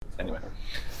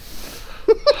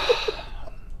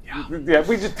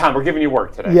Yeah, Tom, we're giving you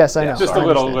work today. Yes, I know. Just Sorry, a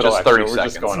little Just extra. 30 We're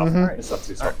seconds. just going off. All right.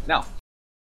 It's All right. Now.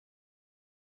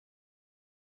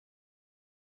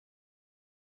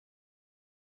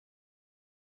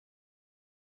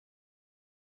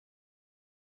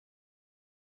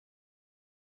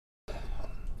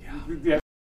 Yeah.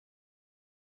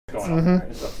 Going on.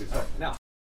 It's up to you. Now.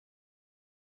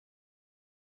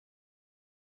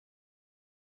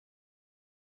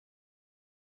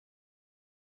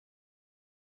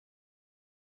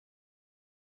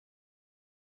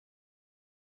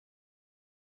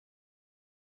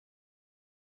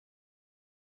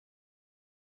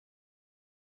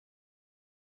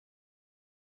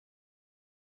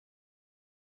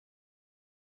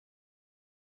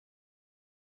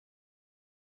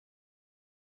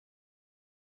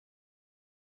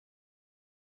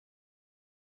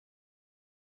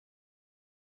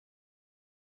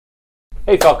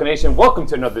 Hey Falcon Nation, welcome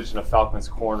to another edition of Falcons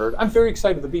Cornered. I'm very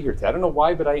excited to be here today. I don't know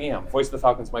why, but I am. Voice of the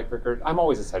Falcons, Mike Rickard. I'm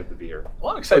always excited to be here.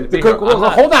 Well, I'm excited to be here.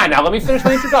 Hold on now, let me finish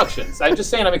my introductions. I'm just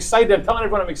saying I'm excited. I'm telling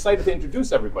everyone I'm excited to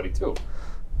introduce everybody too.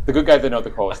 The good guy that know the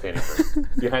call is standing for.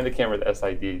 Behind the camera, the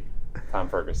SID, Tom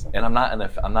Ferguson. And I'm not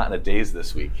in a daze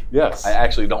this week. Yes. I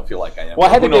actually don't feel like I am. Well,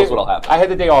 Who knows what'll happen? I had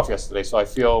the day off yesterday, so I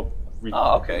feel.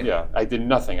 Oh, okay. Yeah, I did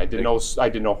nothing. I did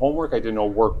no homework. I did no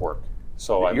work.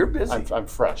 So You're busy. I'm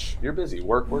fresh. You're busy.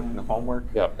 Work, and homework.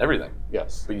 Yeah. Everything.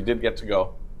 Yes. But you did get to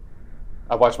go.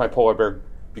 I watched my polar bear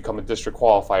become a district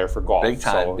qualifier for golf. Big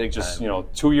time. So big just, time.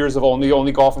 2 years of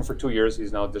only golfing for 2 years.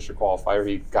 He's now a district qualifier.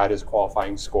 He got his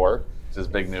qualifying score. This is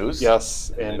big news.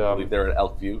 Yes, and I believe they're at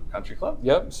Elkview Country Club.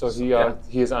 Yep. So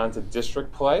he is on to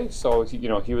district play. So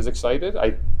he was excited.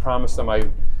 I promised him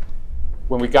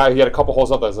when he had a couple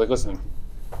holes up. I was like, listen,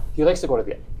 he likes to go to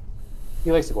the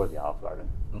Olive Garden.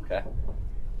 Okay.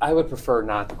 I would prefer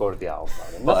not to go to the Olive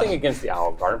Garden. Nothing against the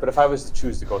Olive Garden, but if I was to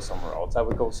choose to go somewhere else, I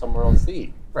would go somewhere else to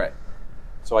eat. Right.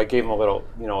 So I gave him a little,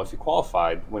 if he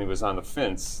qualified when he was on the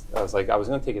fence, I was like, I was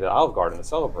going to take you to the Olive Garden to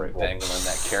celebrate. Dangling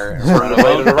that carrot Run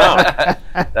it around.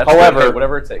 That's However, okay,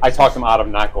 whatever it takes. I talked him out of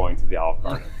not going to the Olive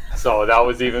Garden. So that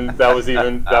was even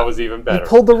better. He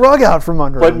pulled the rug out from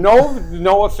under But him.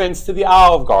 no offense to the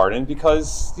Olive Garden,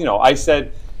 because I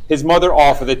said his mother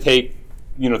offered to take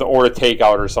to order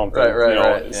takeout or something.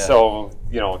 Right. Yeah. So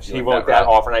he wrote that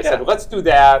offer, and I said, let's do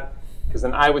that, because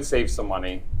then I would save some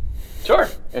money. Sure.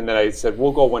 And then I said,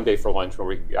 we'll go one day for lunch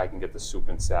where I can get the soup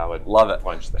and salad. Love it.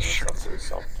 Lunch thing. Sure. And stuff too,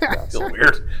 so I feel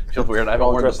weird. I haven't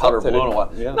worn the powder balloon in a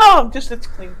while. Yeah. No, it's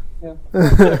clean. Yeah.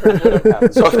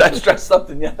 So if that's dressed up,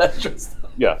 then that's dressed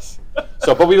up. Yes.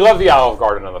 So, but we love the Olive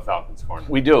Garden on the Falcons Corner.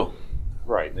 We do.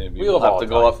 Right. Maybe we'll have to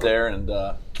go up there and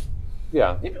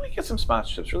yeah. maybe we get some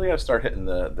sponsorships. Really got to start hitting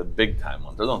the big time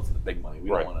ones. They're the the big money.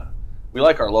 We Right. don't want to. We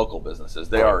like our local businesses.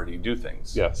 They Right. already do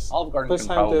things. Yes. Olive Garden But it's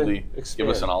can time to probably give expand.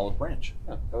 us an olive branch.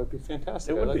 Yeah, that would be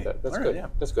fantastic. It would I like be. that. That's All right, good. yeah.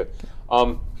 That's good.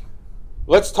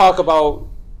 Let's talk about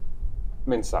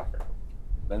men's soccer.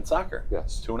 Men's soccer.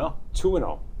 Yes. 2-0.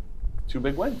 2-0. 2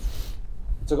 big wins.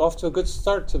 It's off to a good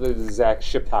start to the Zach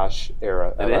Shiptosh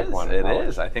era. It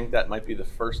is. I think that might be the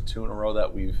first 2 in a row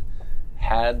that we've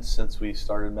had since we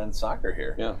started men's soccer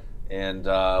here. Yeah. And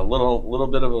a little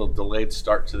bit of a delayed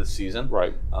start to the season.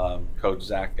 Right. Coach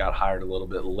Zach got hired a little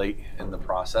bit late in the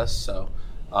process, so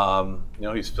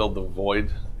he's filled the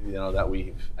void that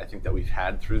we've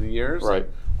had through the years. Right.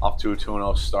 Off to a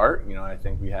 2-0 start. I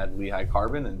think we had Lehigh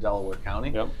Carbon in Delaware County.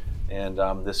 Yep.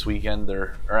 And this weekend,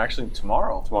 or actually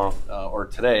tomorrow, or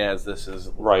today, as this is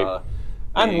Right.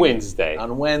 On Wednesday.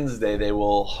 On Wednesday, they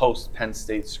will host Penn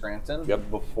State Scranton.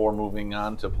 Yep. Before moving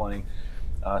on to playing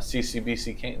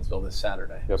CCBC Catonsville this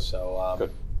Saturday. Yep. So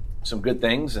Good. some good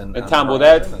things. And Tom, will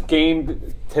that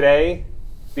game today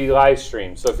be live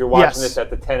streamed? So if you're watching Yes. this at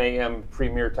the 10 a.m.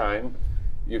 premiere time,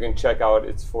 you can check out.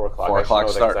 It's 4 o'clock. 4 o'clock I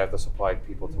should know that 'cause start. I have to supply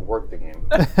people to work the game.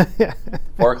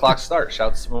 4 o'clock start.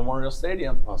 Shouts to Memorial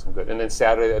Stadium. Awesome, good. And then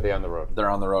Saturday, are they on the road? They're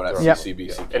on the road at Yep.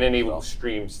 CCBC. And any So,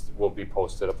 streams will be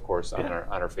posted, of course, on Yeah.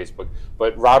 our Facebook.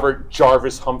 But Robert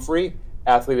Jarvis Humphrey,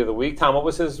 Athlete of the Week. Tom, what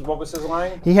was his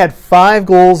line? He had 5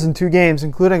 goals in 2 games,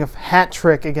 including a hat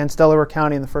trick against Delaware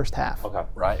County in the first half. Okay.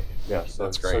 right. Yeah, so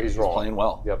That's great. So he's rolling. playing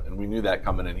well. Yep. And we knew that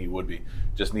coming in he would be.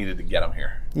 Just needed to get him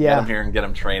here. Yeah. Get him here and get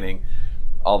him training.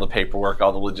 All the paperwork,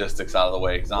 all the logistics out of the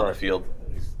way. He's on the Right. field.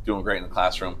 He's doing great in the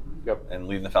classroom. Yep. And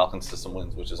leading the Falcons to some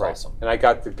wins, which is Right. awesome. And I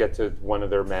got to get to one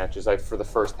of their matches for the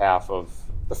first half of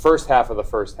the first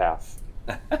half.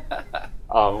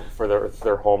 For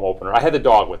their home opener. I had the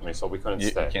dog with me, so we couldn't You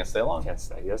stay. can't stay long. Can't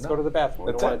stay. He has to go to the bathroom.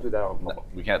 We That's don't want it. to do that. No,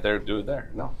 we can't do it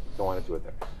there. No, don't want to do it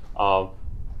there.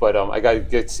 But I got to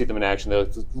get to see them in action. They're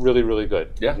really, really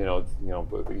good. Yeah.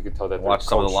 But you could tell that. Watch they're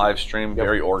some of the coached. live stream.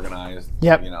 Very organized.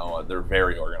 Yep. They're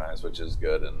very organized, which is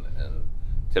good, and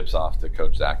tips off to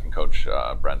Coach Zach and Coach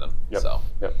Brendan. Yep. So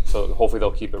Yep. So hopefully they'll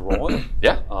keep it rolling.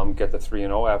 yeah, Get to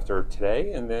 3-0 after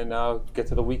today, and then get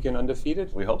to the weekend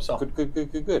undefeated. we hope so.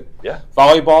 Good. Yeah.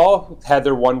 Volleyball had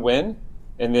their one win,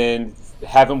 and then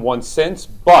haven't won since.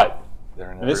 But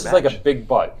They're in and this every is like a match. big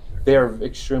but. They are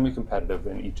extremely competitive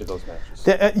in each of those matches.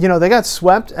 They got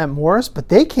swept at Morris, but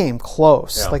they came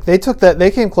close. Yeah. Like they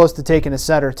came close to taking a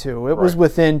set or two. It was Right.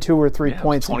 within 2 or 3 Yeah,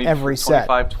 points in every set.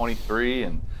 25-23,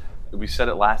 and we said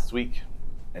it last week,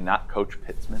 and not Coach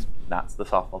Pitzman, not the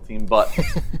softball team, but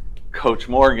Coach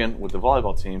Morgan with the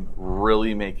volleyball team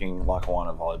really making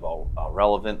Lackawanna volleyball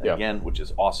relevant Yeah. again, which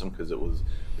is awesome because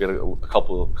we had a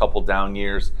couple down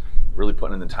years, really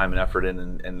putting in the time and effort in,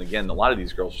 and again, a lot of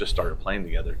these girls just started playing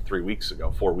together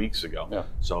 4 weeks ago. Yeah.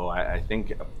 So I think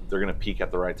they're going to peak at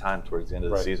the right time towards the end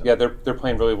of the Right. season. Yeah, they're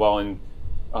playing really well. And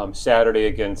Saturday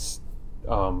against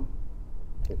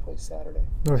they play Saturday.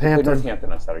 Northampton. They played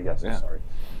Northampton on Saturday. Yes, Yeah. I'm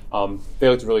sorry. They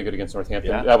looked really good against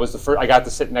Northampton. Yeah. That was the first. I got to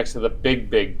sit next to the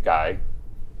big guy.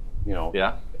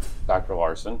 Yeah. Dr.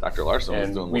 Larson. Dr. Larson was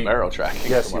And doing we- libero tracking,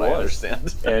 Yes, from he what I was.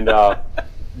 understand. And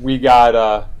we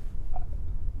got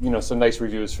some nice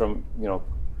reviews from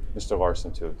Mr.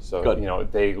 Larson too. So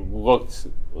Good. they looked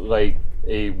like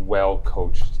a well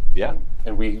coached. Yeah.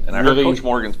 And we And I really heard Coach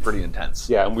Morgan's pretty intense.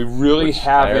 yeah, and we really which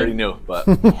I already haven't knew, but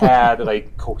had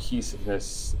like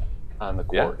cohesiveness on the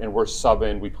court. Yeah. And we're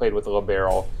subbing. We played with the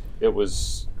libero. It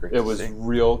was Great to see.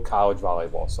 real college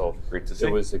volleyball. So Great to see.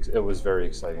 it was very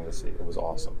exciting to see. It was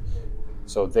awesome.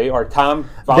 So they are Tom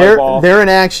volleyball. They're in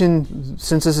action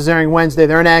since this is airing Wednesday.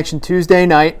 They're in action Tuesday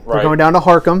night. They're Right. going down to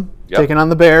Harcum, Yep. taking on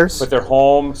the Bears. but they're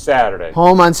home Saturday.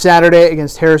 Home on Saturday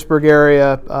against Harrisburg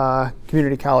Area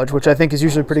Community College, which I think is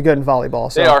usually pretty good in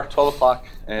volleyball. So. they are 12 o'clock,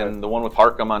 and the one with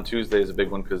Harcum on Tuesday is a big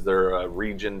one because they're a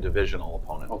region divisional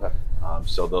opponent. Okay.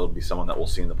 So they'll be someone that we'll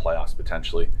see in the playoffs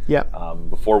potentially. Yep.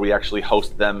 Before we actually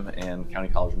host them and County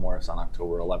College of Morris on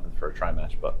October 11th for a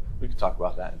tri-match, but we can talk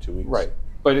about that in 2 weeks. Right.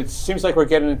 But it seems like we're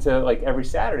getting into like every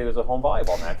Saturday there's a home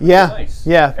volleyball match. which is Yeah, nice.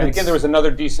 yeah, And it's- again, there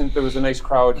was a nice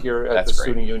crowd here at That's the great.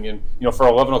 Student Union. For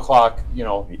 11 o'clock,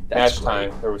 That's match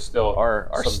time, right. there was still Our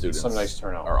some, students some nice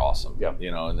turnout. are awesome. Yeah.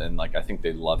 And like I think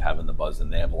they love having the buzz,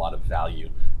 and they have a lot of value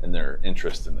in their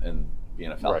interest in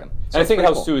being a Falcon. Right. So And I it's think it pretty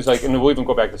helps cool. too is like, and we'll even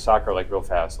go back to soccer like real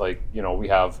fast. Like, we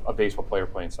have a baseball player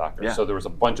playing soccer. Yeah. So there was a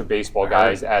bunch of baseball I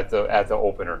guys heard. at the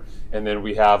opener. And then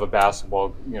we have a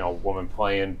basketball, woman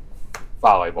playing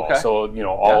volleyball. Okay. So,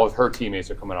 all Yeah. of her teammates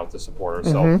are coming out to support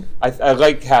her. So I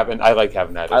like having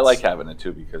that. I like having it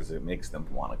too because it makes them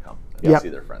want to come and Yep. see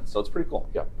their friends. So it's pretty cool.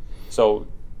 Yeah. So,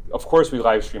 of course, we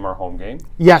live stream our home game.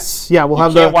 Yes, yeah, we'll You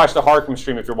have can't the. watch the Harcum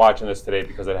stream if you're watching this today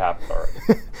because it happened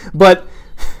already. But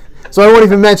so I won't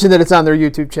even mention that it's on their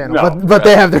YouTube channel. No, but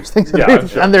they have their things Yeah, I'm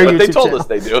sure. on their But YouTube they told channel. us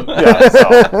they do.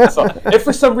 Yeah. So, if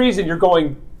for some reason you're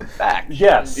going, Back.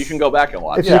 Yes. You can go back and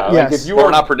watch. If you- yeah, like Yes. if you But are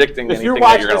we're not predicting if anything you're that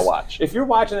watching you're going to this- watch. If you're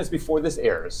watching this before this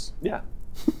airs, Yeah.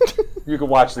 you can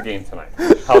watch the game tonight.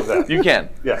 How's that? You can.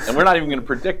 Yeah. And we're not even going to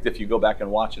predict if you go back and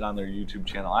watch it on their YouTube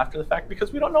channel after the fact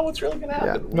because we don't know what's really going to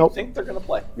happen. We Nope. think they're going to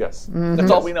play. Yes.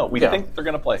 That's all we know. We Yeah. think they're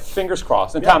going to play. Fingers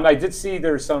crossed. And Tom, I did see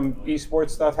there's some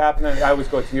esports stuff happening. I always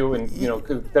go to you, and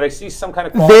did I see some kind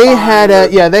of? They qualifying had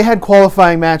or- they had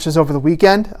qualifying matches over the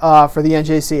weekend for the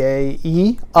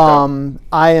NJCAE.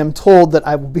 I am told that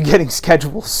I will be getting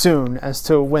schedules soon as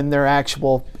to when their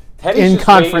actual Teddy's in just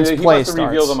conference waiting. play He wants to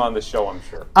reveal starts. them on the show, I'm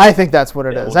sure. I think that's what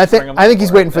it is. we'll I just bring think 'em I think he's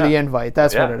for waiting it. for the Yeah. invite.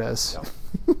 That's Yeah. what it is.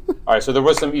 All right, so there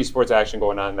was some esports action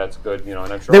going on. That's good, and I'm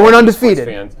sure They all went the esports undefeated.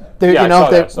 Fans, They, yeah, I saw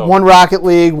they that, so- one Rocket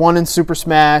League, one in Super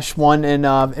Smash, one in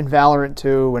Valorant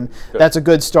 2, and that's a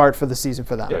good start for the season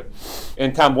for them. Good.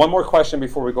 And Tom, one more question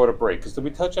before we go to break, because did we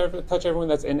touch everyone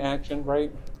that's in action,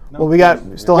 right? Well, we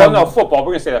still Well, have, no, football.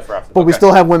 We're gonna say that for after. but we Okay.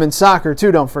 still have women's soccer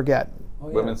too. Don't forget.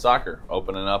 Women's soccer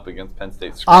opening up against Penn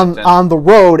State On Scranton. the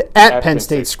road at At Penn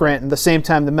State Scranton, the same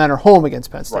time the men are home against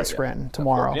Penn State Right, yeah. Scranton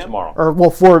tomorrow. Tomorrow. Or well,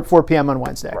 4 p.m. on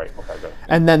Wednesday. Right. Okay. Good.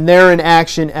 And then they're in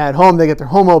action at home. They get their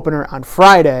home opener on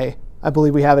Friday. I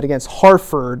believe we have it against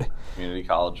Hartford, Community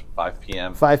College, 5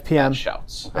 p.m. 5 p.m. at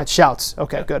Shouts. at Shouts.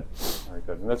 Okay, good. All right.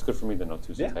 Good. And that's good for me to know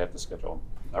too, since Yeah. I have to schedule them.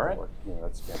 All right. Yeah,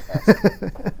 that's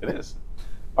fantastic. It is.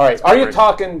 All right. Are you Great.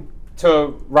 talking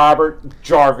to Robert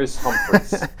Jarvis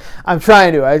Humphreys? I'm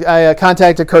trying to. I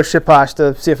contacted Coach Shiposh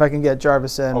to see if I can get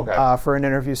Jarvis in Okay. for an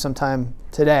interview sometime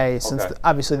today, since Okay.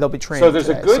 Obviously they'll be training. So there's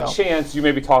today, a good so. chance you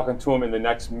may be talking to him in the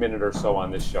next minute or so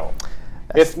on this show.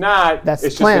 If not, that's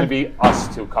it's the just going to plan. be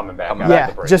us two coming back. Coming after Yeah,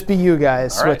 the break. just be you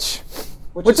guys, All right. which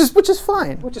which is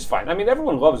fine. Which is fine. I mean,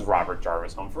 everyone loves Robert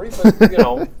Jarvis Humphrey, but, you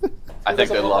know. I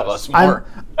think they love us I'm- more.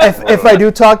 if I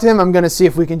do talk to him, I'm going to see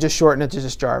if we can just shorten it to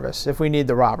just Jarvis. If we need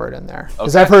the Robert in there,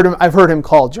 because Okay. I've heard him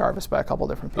called Jarvis by a couple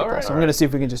different people. Alright, So I'm going to see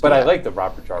if we can just. But do I that. like the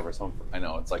Robert Jarvis Humphrey. I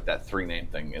know, it's like that 3-name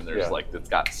thing, and there's Yeah. like, it's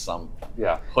got some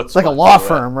Yeah. It's like a law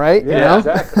firm, right? Yeah, You know?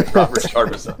 exactly. Robert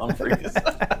Jarvis Humphreys.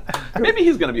 Maybe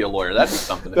he's going to be a lawyer. That'd be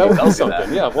something. That would be tells you something,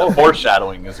 that. yeah, well- The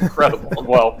foreshadowing is incredible.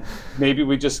 Well, maybe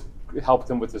we just helped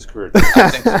him with his career. I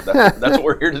think so. That's what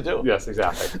we're here to do. Yes,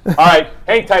 exactly. All right.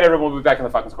 Hang tight, everyone. We'll be back in the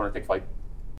Falcons Corner. Take flight.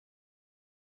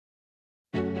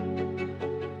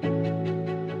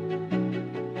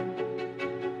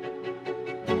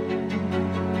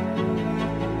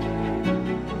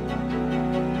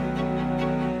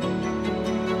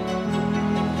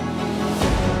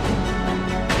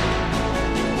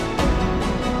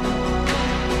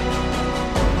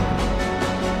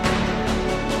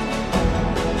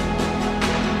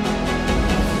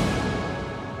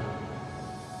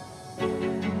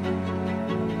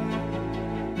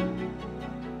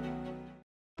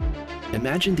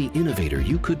 Imagine the innovator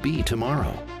you could be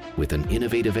tomorrow with an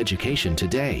innovative education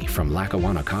today from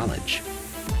Lackawanna College.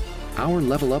 Our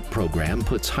Level Up program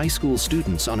puts high school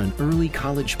students on an early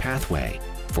college pathway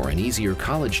for an easier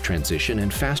college transition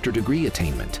and faster degree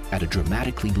attainment at a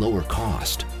dramatically lower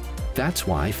cost. That's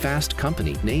why Fast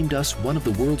Company named us one of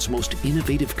the world's most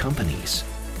innovative companies.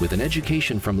 With an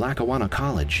education from Lackawanna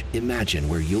College, imagine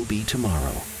where you'll be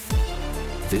tomorrow.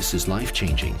 This is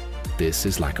life-changing. This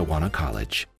is Lackawanna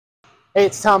College. Hey,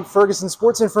 it's Tom Ferguson,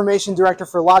 Sports Information Director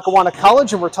for Lackawanna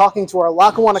College, and we're talking to our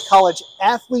Lackawanna College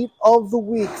Athlete of the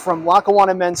Week from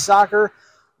Lackawanna Men's Soccer,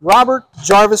 Robert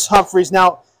Jarvis Humphreys.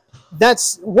 Now,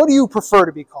 what do you prefer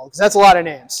to be called? Because that's a lot of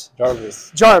names.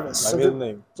 Jarvis. Jarvis. My middle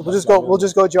name. So we'll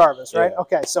just go Jarvis, right? Yeah.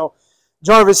 Okay, so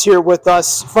Jarvis here with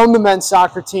us from the men's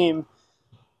soccer team.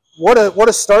 What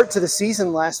a start to the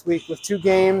season last week with 2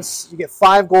 games. You get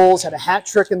 5 goals, had a hat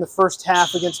trick in the first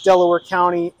half against Delaware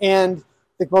County, and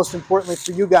I think most importantly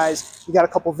for you guys, you got a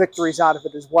couple victories out of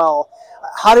it as well.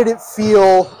 How did it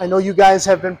feel? I know you guys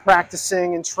have been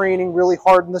practicing and training really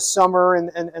hard in the summer and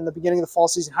the beginning of the fall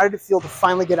season. How did it feel to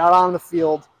finally get out on the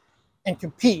field and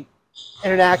compete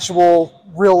in an actual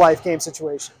real-life game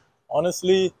situation?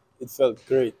 Honestly, it felt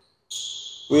great.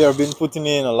 We have been putting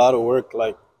in a lot of work,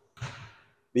 like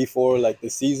before, like the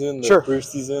season, the Sure.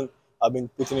 preseason. I've been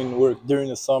putting in work during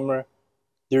the summer,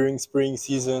 during spring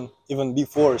season, even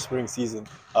before spring season.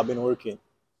 I've been working.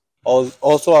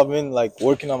 Also, I've been like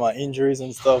working on my injuries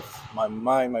and stuff, my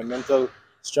mind, my mental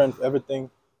strength, everything.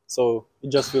 So it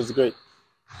just feels great.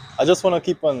 I just want to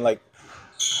keep on like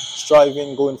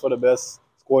striving, going for the best,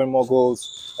 scoring more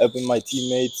goals, helping my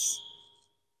teammates.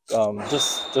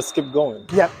 Just keep going.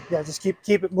 Yeah, just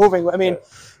keep it moving. I mean, Yeah.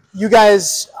 you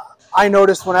guys, I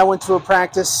noticed when I went to a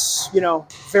practice,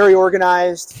 very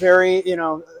organized, very,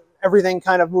 everything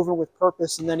kind of moving with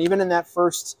purpose. And then even in that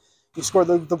first, you scored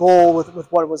the goal with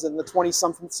what was in the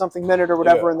 20-something minute or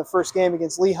whatever Yeah. in the first game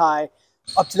against Lehigh.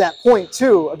 Up to that point,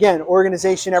 too, again,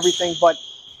 organization, everything, but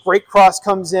great cross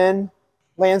comes in,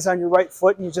 lands on your right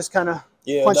foot, and you just kind of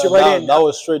Yeah, punch that, it right that, in. that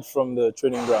was straight from the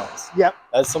training grounds. Yep.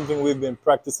 That's something we've been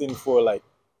practicing for like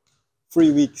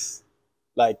 3 weeks.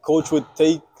 Like coach would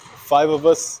take 5 of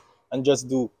us and just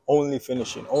do only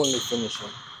finishing,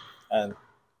 and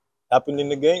happened in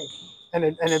the game. And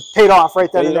it paid off right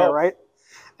then and Paid there, off. right?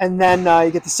 And then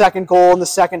you get the second goal in the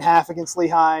second half against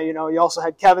Lehigh. You also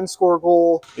had Kevin score a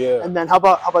goal. Yeah, And then how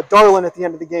about Darlin at the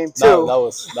end of the game that, too, that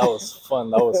was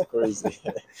fun. That was crazy.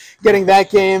 getting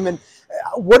that game. And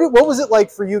what was it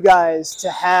like for you guys to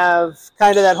have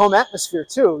kind of that home atmosphere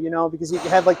too? Because you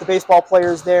had like the baseball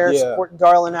players there Yeah. supporting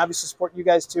Darlin, obviously supporting you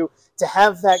guys too. To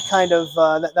have that kind of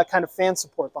that kind of fan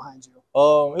support behind you.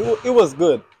 It was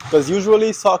good because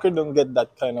usually soccer don't get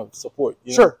that kind of support.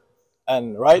 You know? Sure.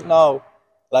 And right now,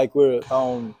 like we're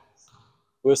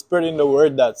spreading the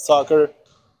word that soccer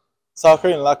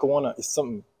in Lackawanna is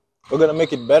something. We're gonna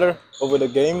make it better over the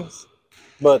games,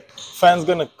 but fans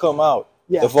gonna come out.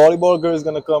 Yeah. The volleyball girl is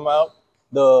gonna come out.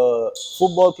 The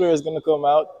football player is gonna come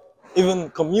out. Even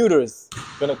commuters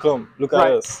gonna come look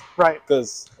Right. at us Right.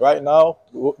 because right now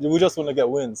we just want to get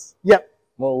wins, Yep.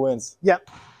 more wins. Yep.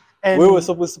 And We were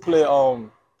supposed to play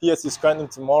PSU Scranton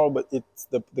tomorrow, but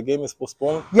the game is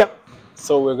postponed. Yep.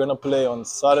 So we're gonna play on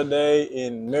Saturday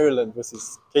in Maryland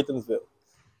versus Catonsville.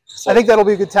 So, I think that'll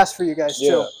be a good test for you guys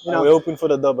yeah, too. and we're hoping for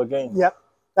the dub again. Yep.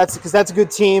 That's because that's a good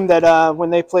team that when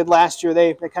they played last year,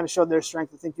 they kind of showed their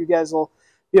strength. I think you guys will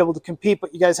be able to compete,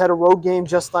 but you guys had a road game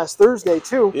just last Thursday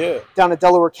too, Yeah, down at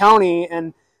Delaware County.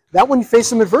 And that one you face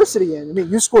some adversity in. I mean,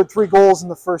 you scored 3 goals in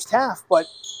the first half, but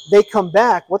they come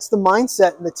back. What's the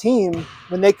mindset in the team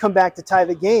when they come back to tie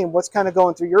the game? What's kind of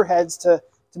going through your heads to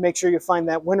make sure you find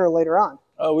that winner later on?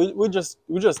 We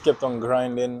just kept on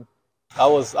grinding. I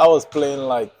was playing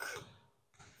like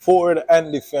forward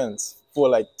and defense for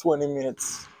like 20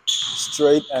 minutes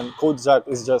straight, and Coach Jack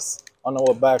is just on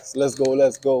our backs. Let's go.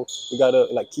 We gotta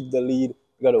like keep the lead.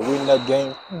 We gotta win that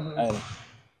game, and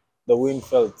the win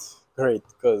felt great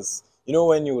because you know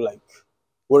when you like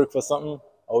work for something,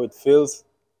 how it feels.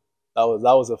 That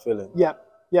was a feeling.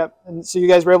 Yep. And so you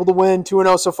guys were able to win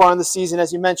 2-0 so far in the season.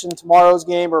 As you mentioned, tomorrow's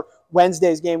game, or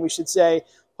Wednesday's game, we should say,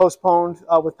 postponed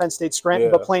with Penn State Scranton,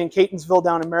 but playing Catonsville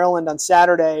down in Maryland on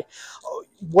Saturday.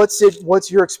 What's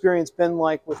your experience been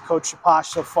like with Coach Shaposh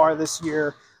so far this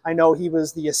year? I know he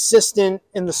was the assistant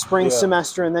in the spring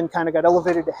semester and then kind of got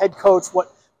elevated to head coach.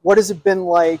 What has it been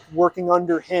like working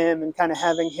under him and kind of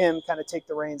having him kind of take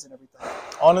the reins and everything?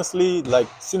 Honestly, like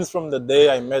since from the day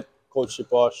I met Coach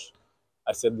Shaposh,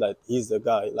 I said like he's the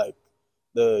guy. Like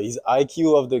his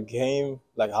IQ of the game,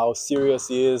 like how serious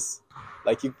he is.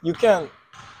 Like you can't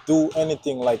do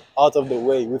anything like out of the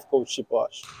way with Coach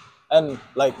Shaposh. And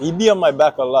like he be on my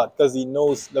back a lot because he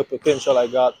knows the potential I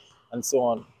got and so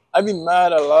on. I've been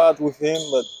mad a lot with him,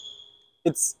 but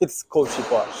it's Coach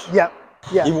Shaposh. Yeah.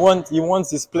 He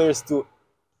wants his players to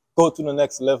go to the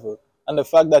next level. And the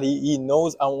fact that he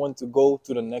knows I want to go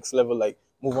to the next level, like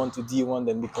move on to D1,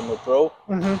 then become a pro,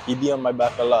 he be on my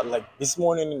back a lot. Like this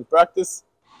morning in practice,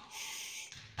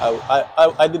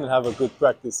 I didn't have a good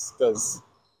practice because,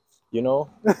 you know,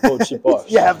 Coach Shaposh.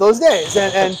 You have those days,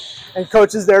 and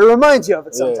Coach is there to remind you of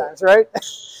it sometimes, right?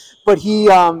 But he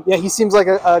seems like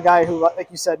a guy who, like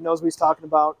you said, knows what he's talking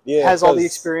about, has all the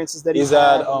experiences that he's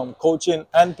had. Coaching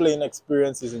and playing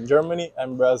experiences in Germany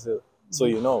and Brazil. So,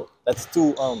 you know, that's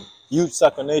 2 huge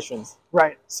soccer nations.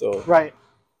 Right. So. Right.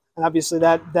 And obviously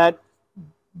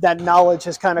that knowledge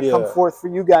has kind of come forth for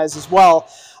you guys as well.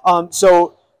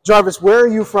 So, Jarvis, where are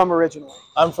you from originally?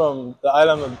 I'm from the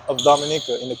island of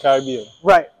Dominica in the Caribbean.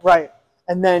 Right.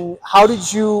 And then how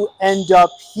did you end up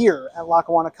here at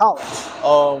Lackawanna College?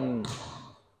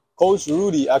 Coach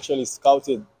Rudy actually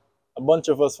scouted a bunch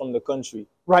of us from the country.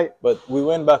 Right. But we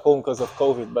went back home because of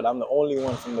COVID, but I'm the only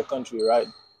one from the country, right?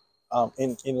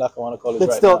 In Lackawanna College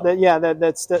that's right still, now.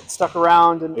 That's stuck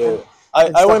around. And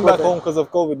I went back home because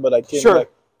of COVID, but I came back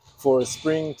for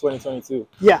spring 2022.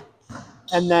 Yeah.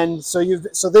 And then,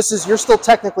 you're still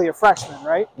technically a freshman,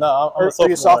 right? No, I'm a sophomore. Are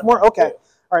you a sophomore? Okay. Yeah.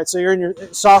 All right, so you're in your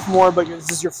sophomore, but this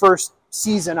is your first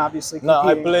season, obviously. No,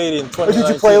 I played in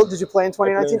 2019. Did you play in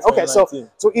 2019? Okay, so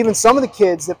even some of the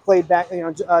kids that played back,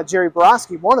 Jerry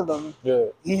Borowski, one of them,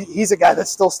 he's a guy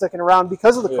that's still sticking around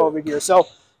because of the COVID year. So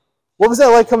what was that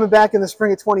like coming back in the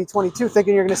spring of 2022,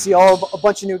 thinking you're going to see a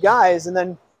bunch of new guys, and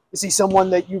then you see someone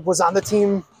that was on the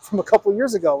team from a couple of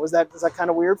years ago? Was that kind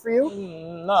of weird for you?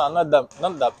 No, not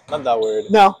that weird.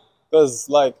 No. Because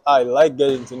like I like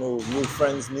getting to know new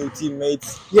friends, new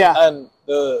teammates. Yeah. And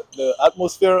the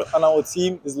atmosphere on our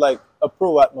team is like a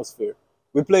pro atmosphere.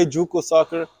 We play JUCO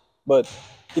soccer, but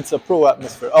it's a pro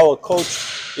atmosphere. Our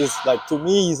coach is like, to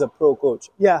me, he's a pro coach.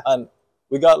 Yeah. And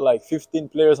we got like 15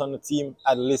 players on the team.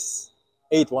 At least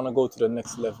 8 want to go to the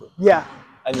next level. Yeah.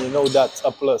 And you know that's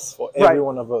a plus for every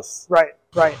one of us. Right.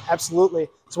 Absolutely.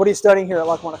 So what are you studying here at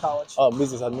Lackawanna College?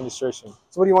 Business administration.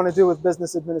 So what do you want to do with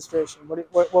business administration?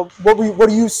 What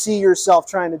do you see yourself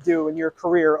trying to do in your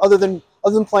career, other than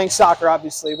playing soccer,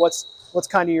 obviously? What's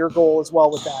kind of your goal as well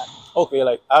with that? Okay,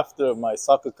 like after my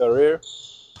soccer career,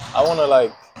 I want to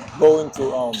like go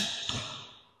into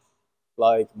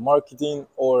like marketing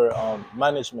or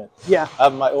management. Yeah.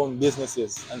 Have my own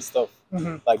businesses and stuff.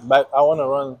 Mm-hmm. I want to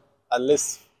run at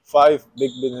least 5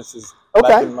 big businesses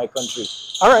back in my country.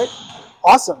 All right.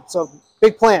 Awesome. So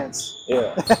big plans.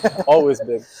 Yeah. Always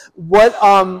big. What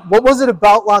was it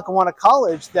about Lackawanna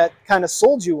College that kind of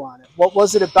sold you on it? What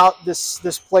was it about this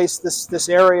place, this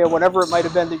area, whatever it might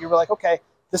have been, that you were like, okay,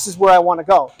 this is where I want to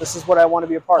go. This is what I want to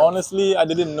be a part of. Honestly, I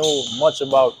didn't know much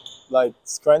about like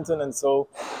Scranton, and so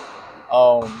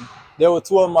there were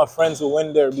 2 of my friends who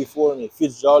went there before me,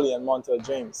 Fitzjolly and Montel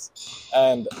James.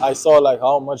 And I saw like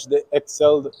how much they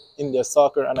excelled in their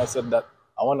soccer, and I said that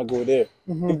I want to go there.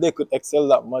 Mm-hmm. If they could excel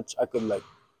that much, I could like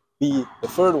be the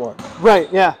 3rd one.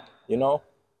 Right, yeah. You know?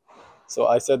 So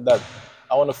I said that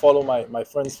I want to follow my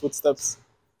friends' footsteps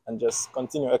and just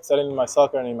continue excelling in my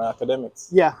soccer and in my academics.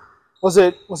 Yeah. Was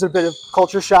it a bit of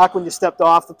culture shock when you stepped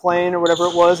off the plane or whatever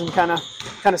it was and kind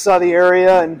of saw the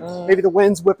area and maybe the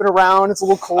wind's whipping around? It's a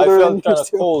little colder. I felt kind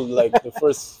of cold like the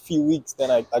first few weeks.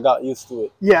 Then I got used to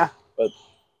it. Yeah. But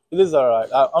It is all right.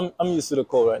 I'm used to the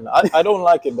cold right now. I don't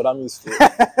like it, but I'm used to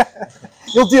it.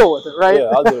 You'll deal with it, right?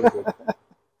 Yeah, I'll deal with it.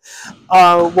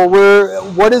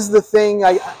 What is the thing?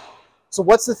 So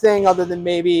what's the thing other than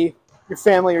maybe your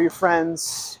family or your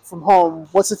friends from home?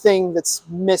 What's the thing that's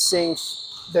missing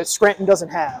that Scranton doesn't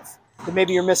have? That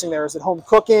maybe you're missing there? Is it home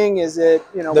cooking? Is it,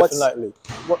 you know, Definitely.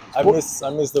 I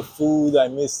miss the food. I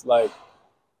miss like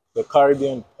the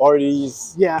Caribbean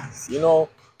parties. Yeah. You know,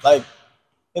 like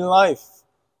in life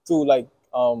to like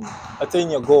attain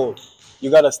your goal,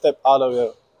 you gotta step out of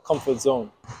your comfort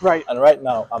zone. Right. And right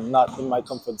now, I'm not in my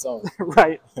comfort zone.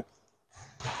 Right.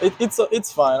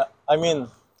 It's fine. I mean,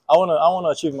 I wanna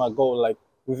achieve my goal like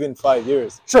within 5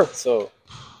 years. Sure. So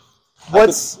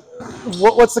what's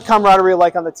the camaraderie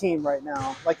like on the team right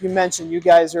now? Like you mentioned, you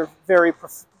guys are very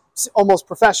almost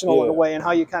professional in a way, and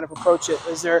how you kind of approach it.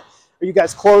 Are you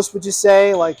guys close? Would you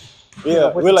say, like, you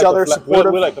know, with each other,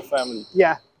 supportive? We're like a family.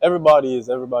 Yeah. Everybody is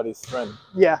everybody's friend.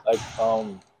 Yeah. Like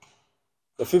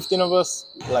the 15 of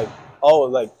us, like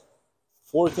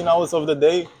 14 hours of the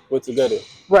day we're together.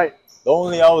 Right. The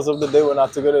only hours of the day we're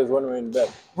not together is when we're in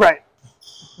bed. Right.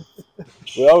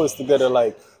 We're always together.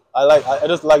 Like I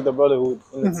just like the brotherhood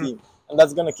in the team, and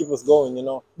that's gonna keep us going, you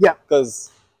know. Yeah.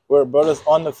 Because we're brothers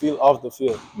on the field, off the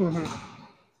field.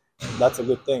 Mm-hmm. That's a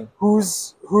good thing.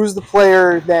 Who's the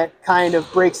player that kind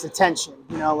of breaks the tension?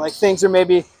 You know, like things are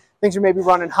maybe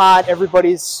running hot.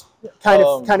 Everybody's kind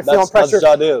of feeling pressure.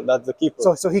 That's Jadil. That's the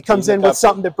keeper. So he comes in with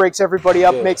something that breaks everybody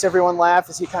up, makes everyone laugh.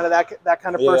 Is he kind of that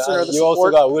kind of person, or the you support?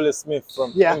 also got Willis Smith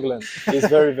from England. He's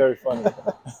very, very funny,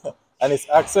 and his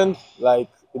accent, like,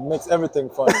 it makes everything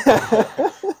funny.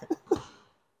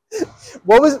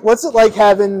 What's it like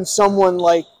having someone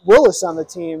like Willis on the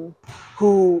team,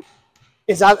 who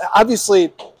is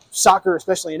obviously soccer,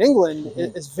 especially in England,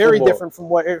 is very different from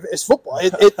what is football.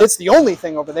 It's the only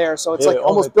thing over there, so it's like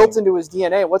almost built into his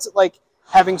DNA. What's it like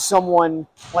having someone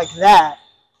like that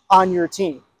on your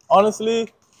team? Honestly,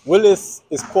 Willis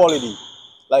is quality.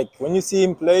 Like when you see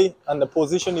him play and the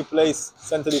position he plays,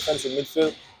 center defensive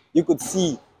midfield, you could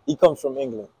see he comes from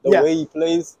England. The way he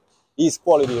plays, he's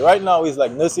quality. Right now, he's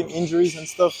like nursing injuries and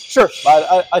stuff. Sure.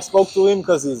 But I spoke to him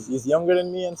because he's younger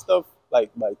than me and stuff,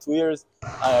 like by 2 years.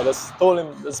 And I just told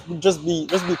him, just be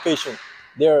patient.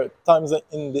 There are times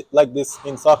like this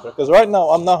in soccer. Because right now,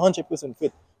 I'm not 100%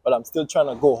 fit, but I'm still trying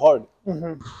to go hard.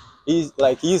 Mm-hmm.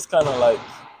 He's kind of like,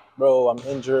 bro, I'm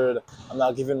injured. I'm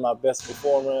not giving my best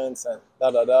performance and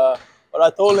da-da-da. But I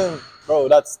told him, bro,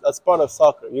 that's part of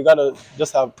soccer. You got to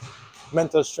just have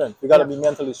mental strength. You got to be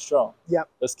mentally strong. Yeah.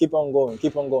 Just keep on going.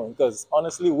 Because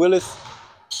honestly, Willis,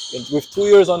 with 2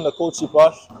 years on the coach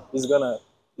Posh, he's gonna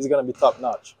be top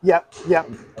notch. Yep.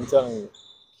 I'm telling you.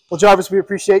 Well, Jarvis, we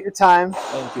appreciate your time.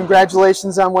 Thank you.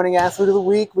 Congratulations on winning Athlete of the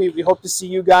Week. We hope to see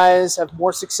you guys have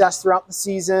more success throughout the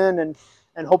season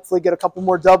and hopefully get a couple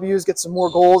more W's, get some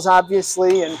more goals,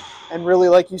 obviously, and really,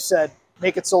 like you said,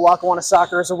 make it so Lackawanna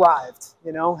soccer has arrived,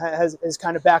 you know, is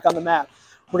kind of back on the map.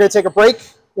 We're going to take a break.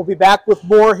 We'll be back with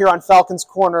more here on Falcons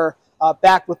Corner,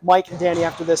 back with Mike and Danny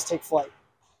after this. Take flight.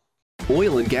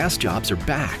 Oil and gas jobs are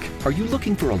back. Are you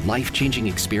looking for a life-changing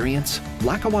experience?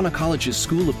 Lackawanna College's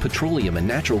School of Petroleum and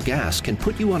Natural Gas can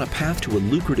put you on a path to a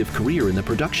lucrative career in the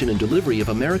production and delivery of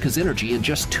America's energy in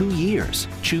just 2 years.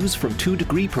 Choose from 2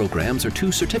 degree programs or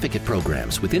 2 certificate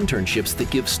programs with internships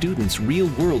that give students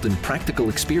real-world and practical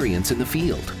experience in the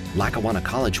field. Lackawanna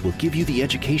College will give you the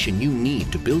education you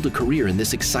need to build a career in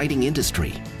this exciting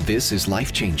industry. This is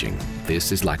life-changing.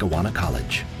 This is Lackawanna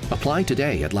College. Apply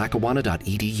today at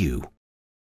lackawanna.edu.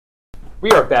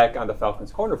 We are back on the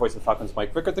Falcons Corner. Voice of the Falcons,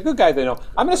 Mike Rickert, the good guy they know.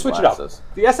 I'm going to switch it up.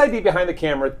 The SID behind the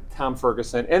camera, Tom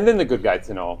Ferguson, and then the good guy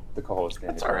to know, the co-host.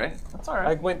 That's all right.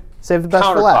 I went save the best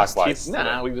for last.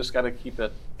 We just got to keep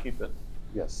it.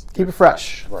 Yes. Keep it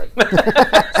fresh. Right.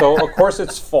 So, of course,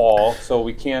 it's fall, so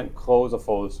we can't close a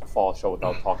fall show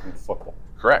without talking football.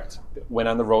 Correct. Went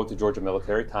on the road to Georgia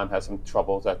Military. Tom had some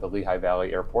troubles at the Lehigh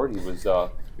Valley Airport. He was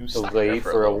delayed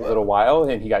for a little while,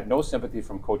 and he got no sympathy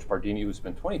from Coach Bardini, who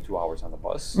spent 22 hours on the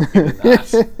bus.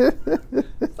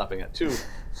 Stopping at 2.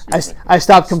 I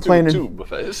stopped complaining. 2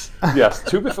 buffets. Yes,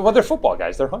 2 buffets. Well, they're football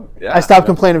guys. They're hungry. Yeah. I stopped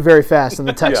complaining very fast in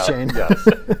the text chain. Yes,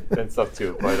 and stuff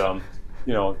too. But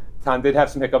you know, Tom did have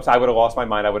some hiccups. I would have lost my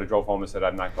mind. I would have drove home and said,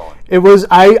 "I'm not going." It was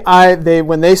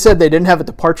when they said they didn't have a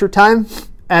departure time.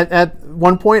 At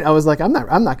one point, I was like, I'm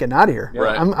not getting out of here.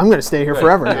 Right. I'm going to stay here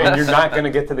forever. And you're not going to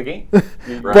get to the game.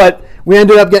 But we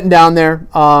ended up getting down there,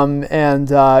 and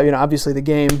you know, obviously the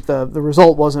game, the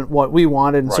result wasn't what we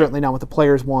wanted, and certainly not what the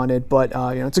players wanted. But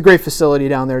you know, it's a great facility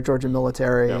down there at Georgia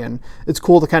Military, and it's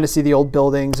cool to kind of see the old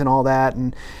buildings and all that.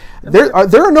 And There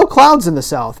are no clouds in the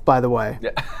south, by the way. Yeah.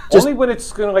 Only when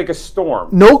it's going to like a storm.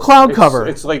 No cloud cover.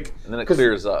 It's like And then it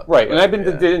clears up. right. And I've been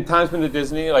Yeah. to times been to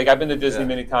Disney. Like I've been to Disney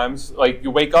many times. Like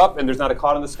you wake up and there's not a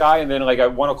cloud in the sky, and then like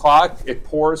at 1 o'clock it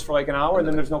pours for like an hour, and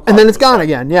then there's no. Clouds And then it's in the gone sky.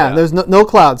 again. Yeah, there's no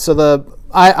clouds. So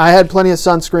I had plenty of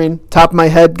sunscreen. Top of my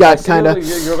head got See, kind of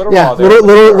you're a little yeah, raw there.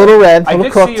 little red, I little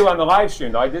did cooked. see you on the live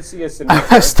stream though. I did see you sitting I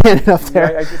was standing up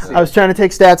there. Yeah, I did see I was trying to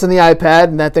take stats on the iPad,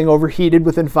 and that thing overheated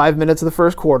within 5 minutes of the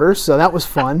first quarter. So that was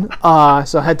fun.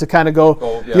 So I had to kind of go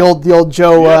yeah. the old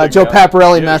Joe Joe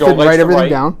Paparelli Yeah, Joe method, likes write to everything write.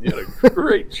 down. You had a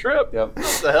great trip. Yep.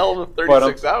 What the hell of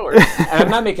 36 hours? And I'm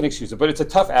not making excuses, but it's a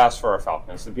tough ask for our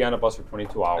Falcons to be on a bus for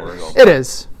 22 hours. It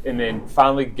is. And then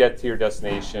finally get to your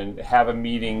destination, have a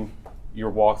meeting, your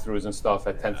walkthroughs and stuff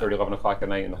at 10:30, 11 o'clock at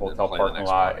night in the hotel play the parking next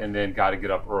lot, morning. and then got to get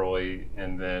up early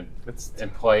and then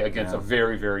and play against a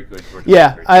very, very good Georgia. Yeah,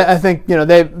 Patriots. I think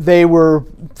they were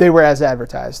as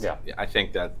advertised. Yeah. Yeah, I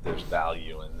think that there's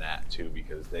value in that too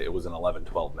because it was an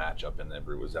 11-12 matchup and it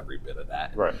was every bit of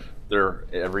that. Right. They're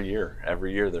every year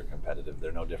they're competitive.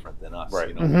 They're no different than us. Right.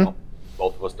 You know, we don't,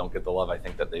 both of us don't get the love I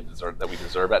think that we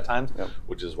deserve at times,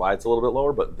 which is why it's a little bit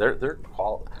lower. But they're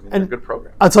quality. I mean, they're a good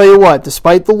program. I'll tell you what,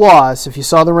 despite the loss, if you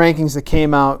saw the rankings that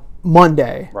came out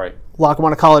Monday, Right.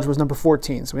 Lackawanna College was number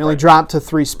 14, so we only dropped to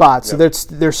 3 spots. So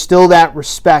there's still that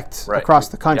respect Right. across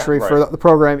the country Yeah, for right. the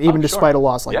program, even sure. despite a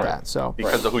loss like Yeah. that. So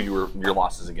Because of who your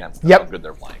losses against, and Yep. how good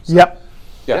they're playing. So. yep.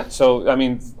 Yeah. So I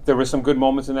mean, there were some good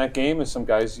moments in that game, and some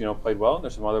guys, played well. And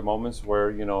there's some other moments where,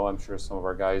 I'm sure some of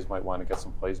our guys might want to get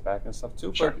some plays back and stuff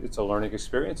too. Sure. But it's a learning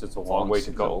experience. It's a long way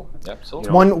to go.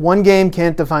 Absolutely. One game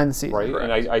can't define the season. Right. Correct.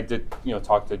 And I did,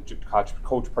 talk to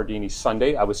Coach Pardini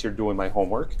Sunday. I was here doing my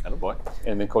homework. Attaboy.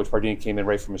 And then Coach Pardini came in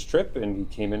right from his trip, and he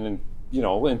came in and,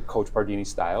 in Coach Pardini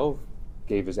style,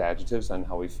 gave his adjectives on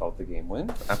how he felt the game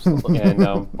went. Absolutely.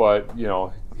 And but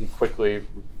he quickly,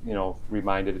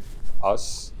 reminded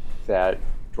us that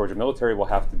Georgia military will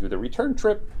have to do the return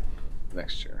trip.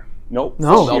 Next year. Nope.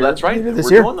 No. this No, year. that's right. Maybe this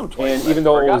We're year. doing them twice. And even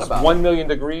though it Forgot was about 1 million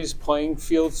degrees playing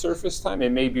field surface time,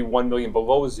 it may be 1 million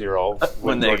below zero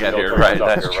When they Georgia get here, military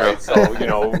right, gets that's up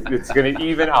here, right? So it's going to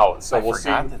even out. So I we'll see.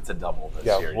 forgot it's a double this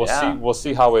Yeah, year. we'll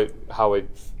see how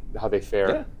they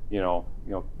fare. Yeah.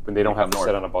 When they don't have to north.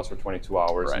 sit on a bus for 22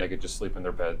 hours and they Right. could just sleep in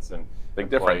their beds and Big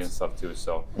play difference. and stuff too.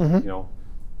 So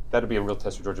that'll be a real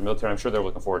test for Georgia military. I'm sure they're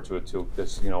looking forward to it too.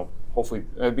 Because hopefully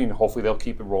they'll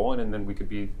keep it rolling, and then we could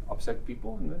be upset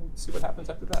people, and then see what happens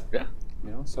after that. Yeah.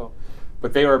 So,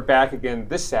 but they are back again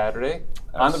this Saturday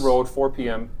on the road, 4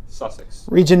 p.m. Sussex.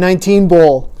 Region 19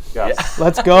 Bowl. Yes.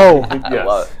 Let's go. I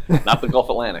love it. Not the Gulf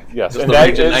Atlantic. Yes, Just and the that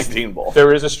Region is- 19 Bowl.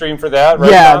 There is a stream for that,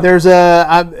 right? Yeah, Tom? there's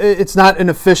it's not an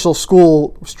official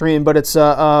school stream, but it's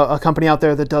a company out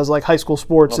there that does like high school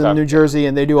sports in Okay. New Jersey,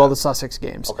 and they do all the Sussex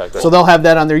games. Okay, cool. So they'll have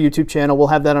that on their YouTube channel. We'll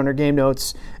have that on our game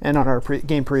notes and on our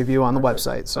game preview on the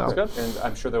website. So That's good. And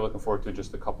I'm sure they're looking forward to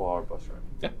just a couple-hour bus ride.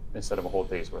 Yeah. Instead of a whole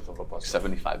day's worth of a bus ride.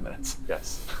 75 minutes.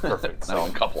 Yes, perfect. Not So,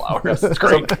 even a couple hours. It's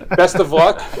great. best of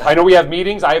luck. I know we have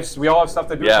meetings. We all have stuff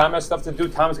to do. Yeah. Tom has stuff to do.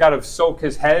 Tom's got to soak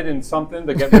his head in something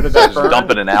to get rid of that Just burn.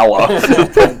 dumping an aloe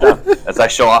as I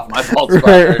show off my bald spot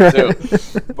there too.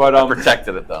 But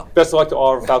Protected it though. best of luck to all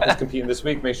our Falcons competing this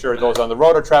week. Make sure those on the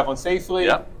road are traveling safely.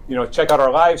 Yeah. Check out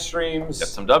our live streams. Get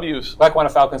some W's.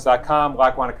 LackawannaFalcons.com,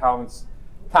 Lackawanna Collins.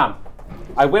 Tom,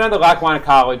 I went on to Lackawanna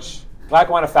College,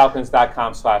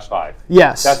 LackawannaFalcons.com/live.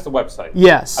 yes, That's the website.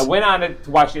 yes. I went on it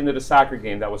to watch the end of the soccer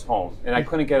game that was home, and I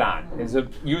couldn't get on. Is it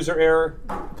user error?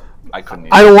 I couldn't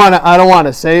even. I don't want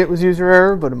to say it was user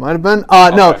error, but it might have been.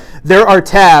 No, Okay. there are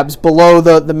tabs below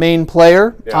the main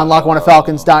player Yeah. on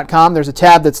LackawannaFalcons.com. There's a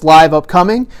tab that's live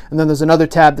upcoming, and then there's another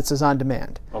tab that says on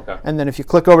demand. Okay. And then if you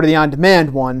click over to the on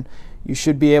demand one, you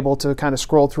should be able to kind of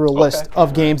scroll through a list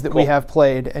of games that we Cool. have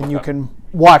played, and you can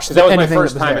watch That was my anything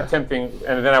first that was time there. attempting,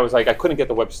 and then I was like, I couldn't get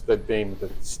the name of the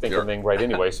stinking thing right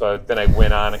anyway. So then I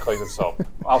went on and clicked it. So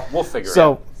we'll figure it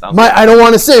So out. Sounds good. I don't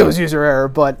want to say it was user error,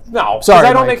 but No, because sorry,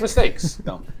 I don't Mike. make mistakes.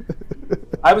 No.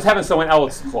 I was having someone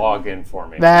else log in for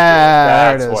me. There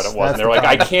it That's is. what it was. That's And they're the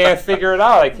like, I can't figure it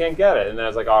out. I can't get it. And then I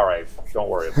was like, all right, don't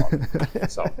worry about it.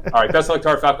 So, all right, best of luck to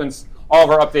our Falcons. All of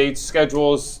our updates,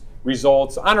 schedules,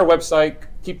 results on our website.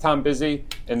 Keep Tom busy.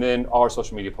 And then all our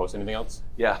social media posts. Anything else?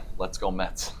 Yeah, let's go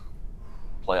Mets.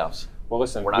 Playoffs. Well,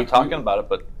 listen. We're not talking about it,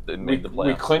 but they made the playoffs.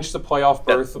 We clinched the playoff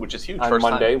berth, which is huge. on First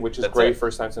time. Monday, which is That's great. it.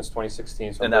 First time since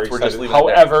 2016. So And I'm that's very we're just excited. leaving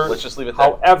it there. However, Let's just leave it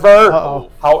there.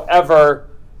 However,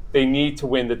 they need to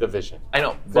win the division. I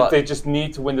know, but They just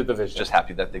need to win the division. just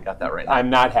happy that they got that right now. I'm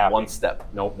not happy. One step.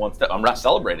 Nope. One step. I'm not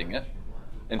celebrating it.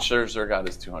 And Scherzer got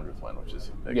his 200th win, which is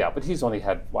big. Yeah, but he's only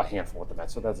had a handful with the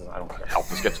Mets, so that doesn't. I don't care.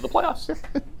 Help us get to the playoffs.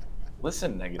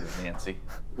 Listen, negative Nancy.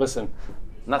 Listen,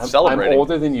 I'm not I'm celebrating.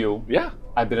 older than you. Yeah.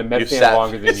 I've been a Met You fan sat,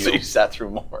 longer than so you. you sat through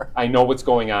more. I know what's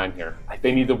going on here.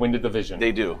 They need to win the division.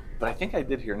 They do. But I think I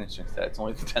did hear an interesting stat. It's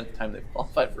only the 10th time they've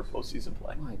qualified for postseason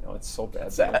play. I know, it's so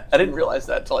bad. Sad. I didn't realize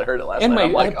that until I heard it last And night.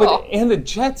 I'm like, and the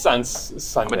Jets on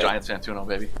Sunday. I'm a Giants fan too, no,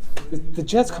 baby. The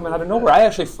Jets coming out of nowhere. I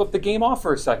actually flipped the game off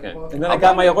for a second, and then I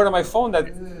got my alert on my phone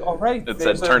that all right. It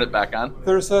said turn it back on.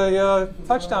 There's a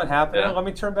touchdown happening. Yeah. Let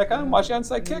me turn back on. Watch the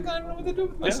onside kick. I don't know what to do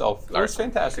with myself. All It was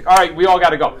fantastic. All right, we all got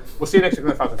to go. We'll see you next week on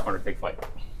the Falcons Corner. Take flight.